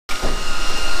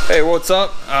Hey, what's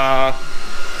up?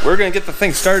 We're gonna get the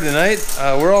thing started tonight.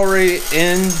 We're already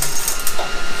in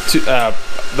to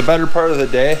the better part of the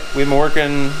day. We've been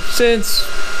working since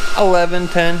 11,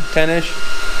 10-ish.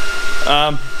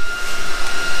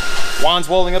 Juan's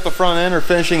welding up the front end or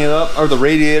finishing it up, or the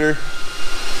radiator.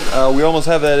 We almost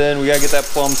have that in. We gotta get that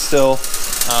plumbed still.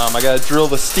 I gotta drill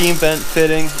the steam vent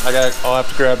fitting. I'll have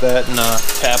to grab that and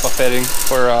tap a fitting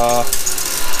for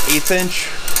 1/8 inch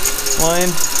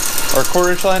line or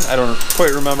 1/4 inch line. I don't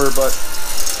quite remember, but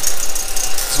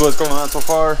this is what's going on so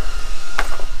far.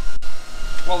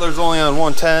 Well, there's only on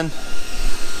 110,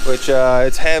 which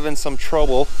it's having some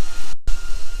trouble.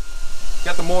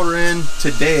 Got the motor in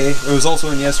today. It was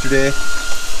also in yesterday.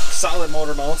 Solid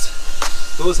motor mounts.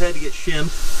 Those had to get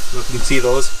shimmed. I don't know if you can see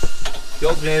those. The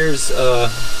alternator's right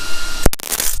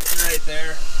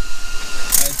there.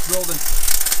 I drilled in.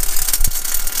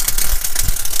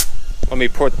 Let me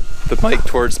put the mic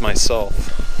towards myself.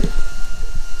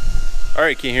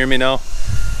 Alright, can you hear me now?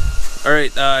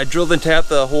 Alright, I drilled and tapped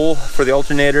the hole for the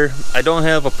alternator. I don't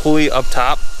have a pulley up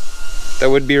top. That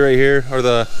would be right here, or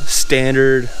the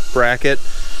standard bracket.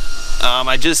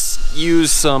 I just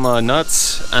used some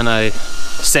nuts and I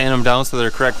sand them down so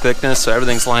they're correct thickness, so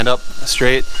everything's lined up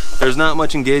straight. There's not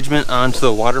much engagement onto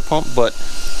the water pump, but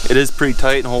it is pretty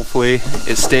tight and hopefully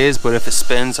it stays. But if it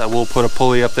spins, I will put a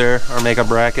pulley up there or make a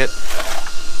bracket.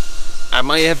 I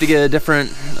might have to get a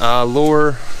different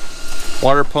lower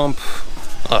water pump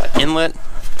inlet,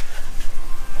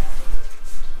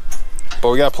 but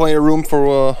we got plenty of room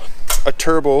for a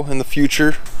turbo in the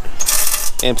future,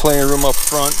 and plenty of room up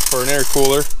front for an air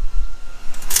cooler.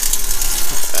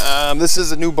 This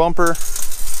is a new bumper.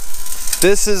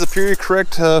 This is a period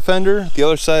correct fender. The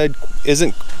other side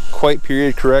isn't quite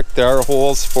period correct. There are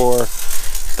holes for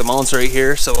the mounts right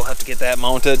here, so we'll have to get that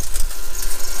mounted.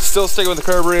 Still sticking with the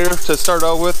carburetor to start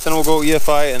out with, then we'll go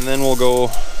EFI, and then we'll go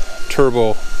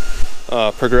turbo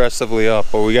progressively up.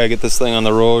 But we gotta get this thing on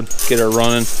the road, get it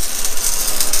running.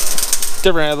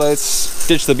 Different headlights,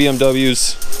 ditch the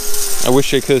BMWs. I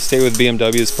wish I could have stayed with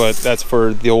BMWs, but that's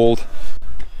for the old.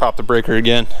 Pop the breaker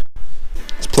again.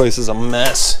 This place is a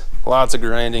mess. Lots of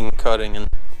grinding, cutting, and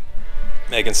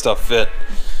making stuff fit.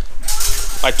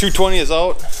 My 220 is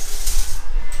out.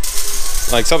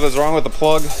 Like, something's wrong with the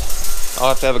plug. I'll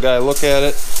have to have a guy look at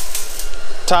it.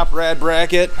 Top rad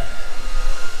bracket.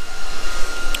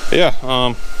 But yeah,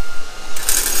 gonna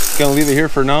leave it here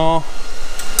for now.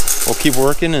 We'll keep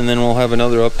working and then we'll have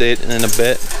another update in a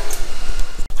bit.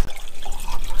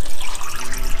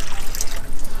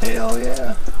 Hell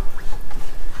yeah.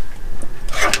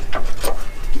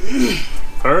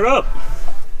 Fire it up.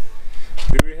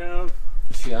 Do we have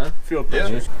fuel pump?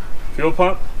 Yeah. Fuel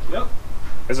pump? Yep.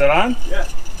 Is it on? Yeah.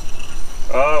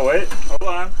 Oh, wait. Hold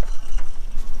on.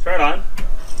 Turn it on.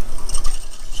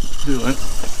 Do it.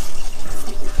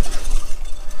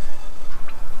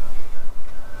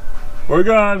 We're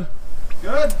good.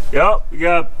 Good?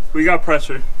 Yep, we got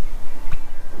pressure.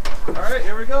 Alright,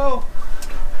 here we go.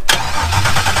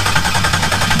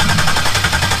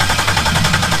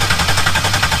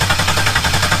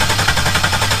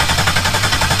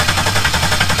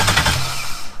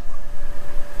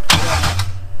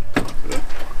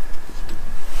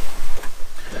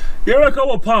 Give it a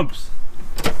couple pumps.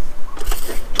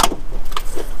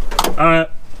 Alright,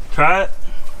 try it.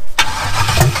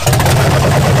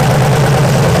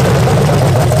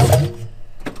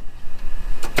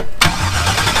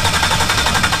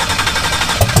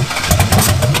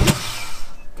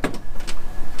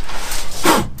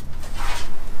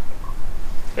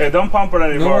 Hey, don't pump it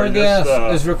anymore. No more gas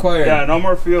is required. Yeah, no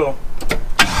more fuel.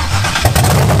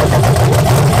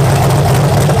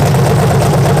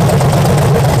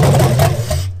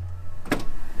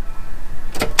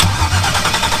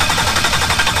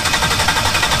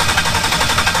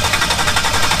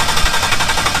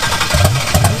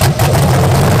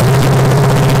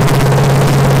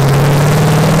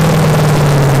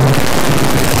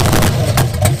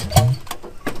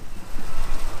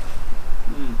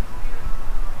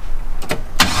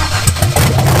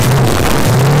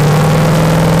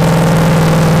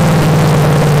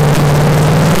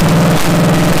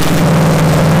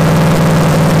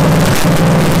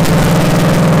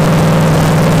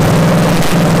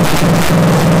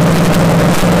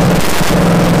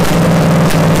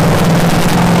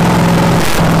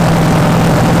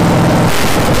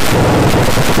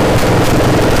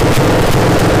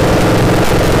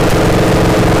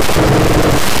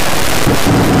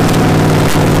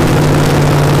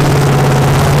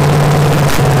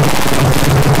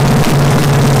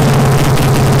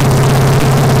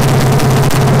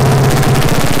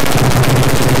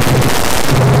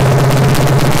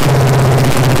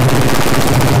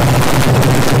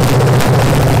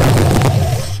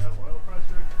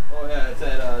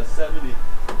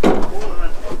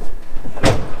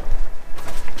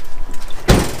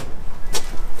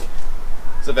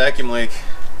 a vacuum leak.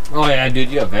 Oh yeah, dude,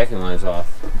 you got vacuum lines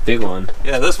off. Big one.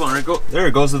 Yeah, this one right there.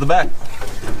 It goes to the back.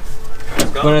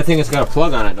 But I think it's got a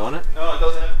plug on it, don't it? No, it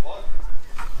doesn't have a plug.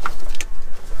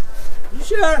 You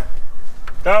sure?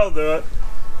 That'll do it.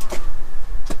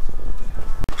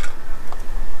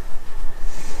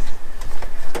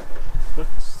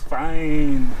 Looks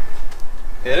fine.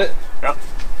 Hit it? Yep.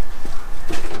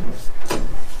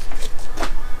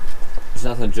 There's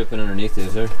nothing dripping underneath,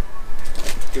 is there?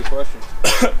 Good question.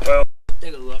 Well,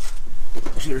 Take a look.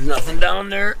 There's nothing down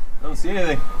there. I don't see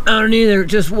anything. I don't either,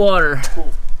 just water.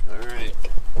 Cool. Alright.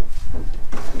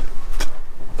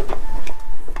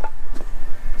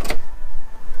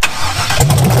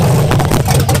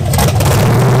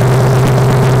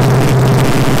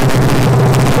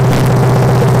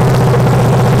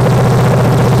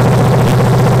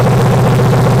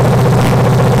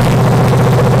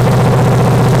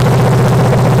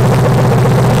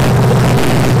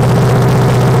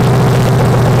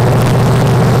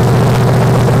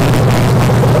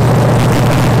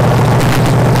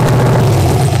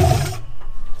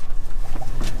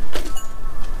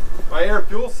 My air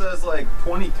fuel says like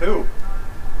 22.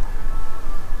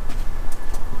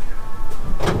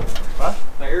 what?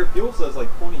 My air fuel says like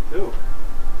 22. Well,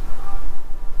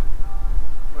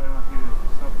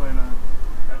 it's not playing on.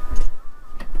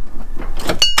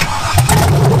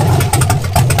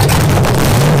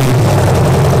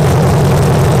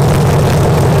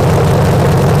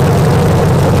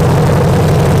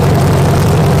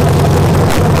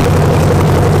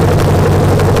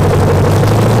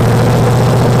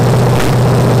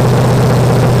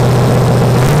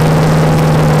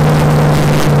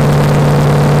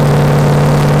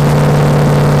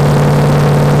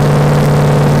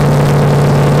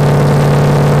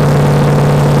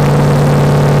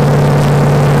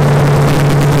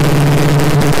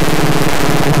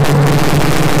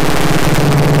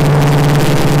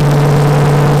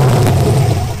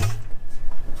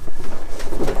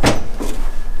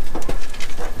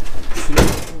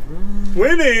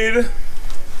 We need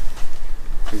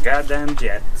goddamn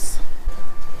jets.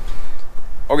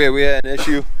 Okay, we had an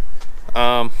issue.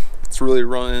 It's really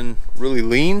running really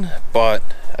lean, but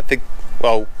I think,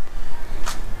 well,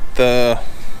 I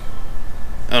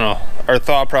don't know, our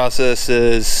thought process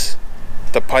is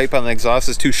the pipe on the exhaust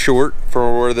is too short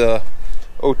for where the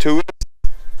O2 is.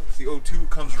 The O2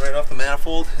 comes right off the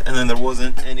manifold, and then there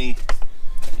wasn't any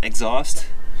exhaust.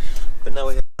 But now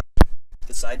we have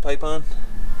the side pipe on.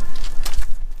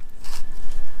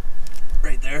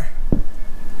 Right there.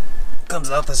 Comes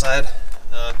out the side.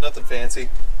 Nothing fancy.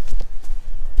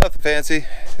 Nothing fancy.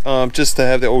 Just to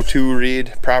have the O2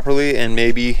 read properly, and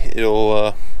maybe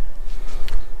it'll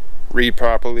read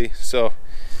properly. So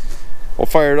we'll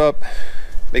fire it up,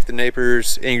 make the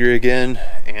neighbors angry again,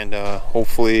 and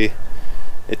hopefully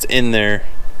it's in there.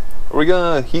 Are we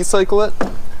gonna heat cycle it?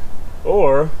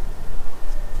 Or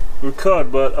we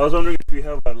could, but I was wondering if we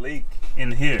have a leak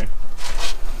in here.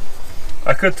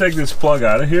 I could take this plug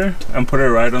out of here and put it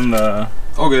right on the.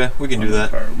 Okay, we can do that.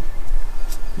 Carb.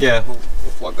 Yeah, we'll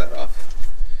plug that off.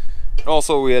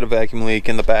 Also, we had a vacuum leak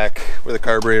in the back where the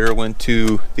carburetor went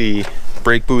to the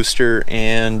brake booster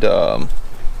and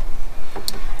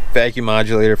vacuum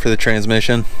modulator for the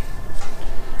transmission.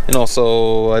 And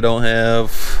also, I don't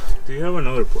have. Do you have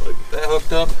another plug? That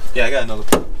hooked up? Yeah, I got another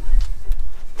plug.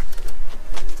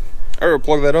 Alright, we'll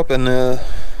plug that up and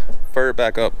fire it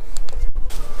back up.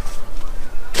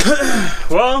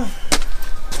 Well,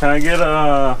 can I get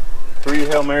 3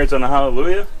 Hail Marys and a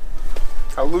Hallelujah?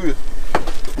 Hallelujah.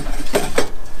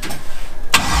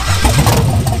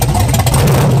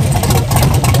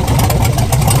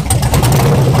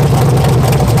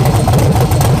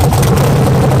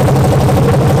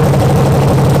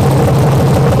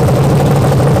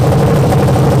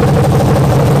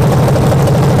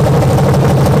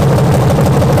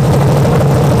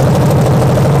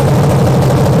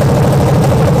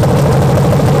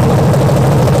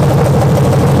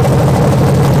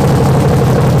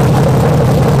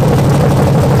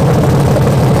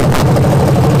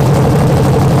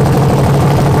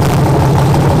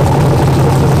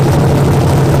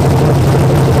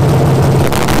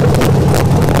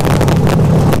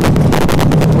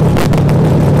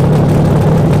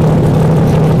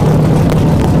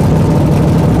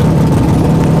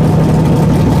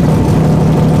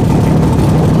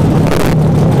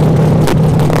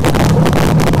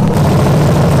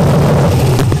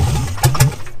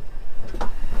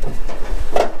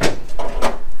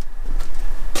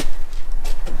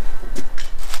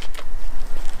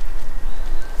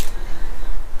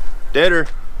 Deader.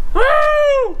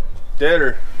 Woo!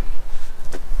 Deader.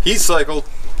 Heat cycled.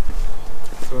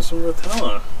 So Put some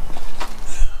Nutella.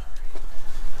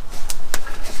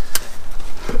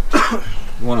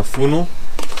 You want a funnel?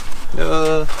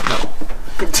 No.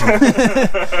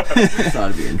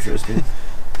 Thought it'd be interesting.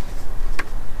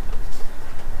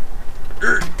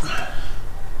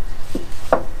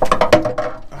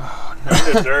 Oh, no.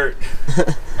 The dirt.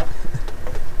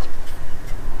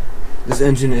 This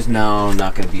engine is now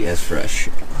not going to be as fresh.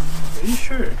 Are you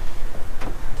sure?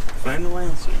 Final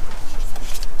answer.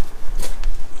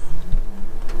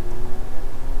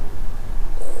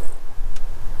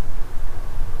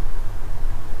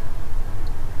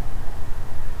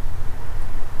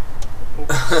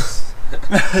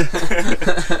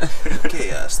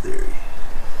 Chaos theory.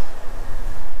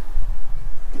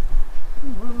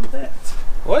 More than that.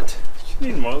 What? You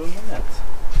need more than that.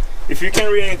 If you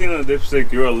can't read anything on the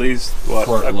dipstick, you're at least what,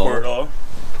 Quart a low. quart low.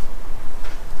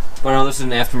 Well, no, this is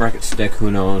an aftermarket stick.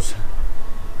 Who knows?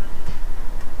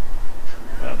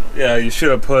 Yeah, you should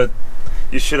have put.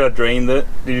 You should have drained it.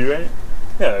 Did you drain it?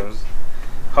 Yeah, it was.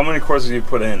 How many quarts did you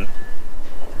put in?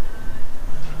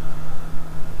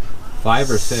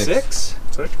 5 or 6? 6?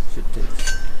 6. Should take.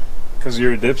 Because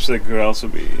your dipstick could also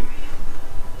be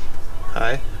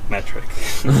Hi. metric.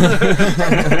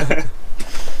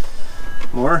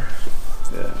 More?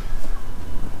 Yeah.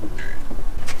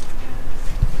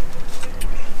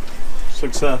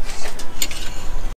 Success.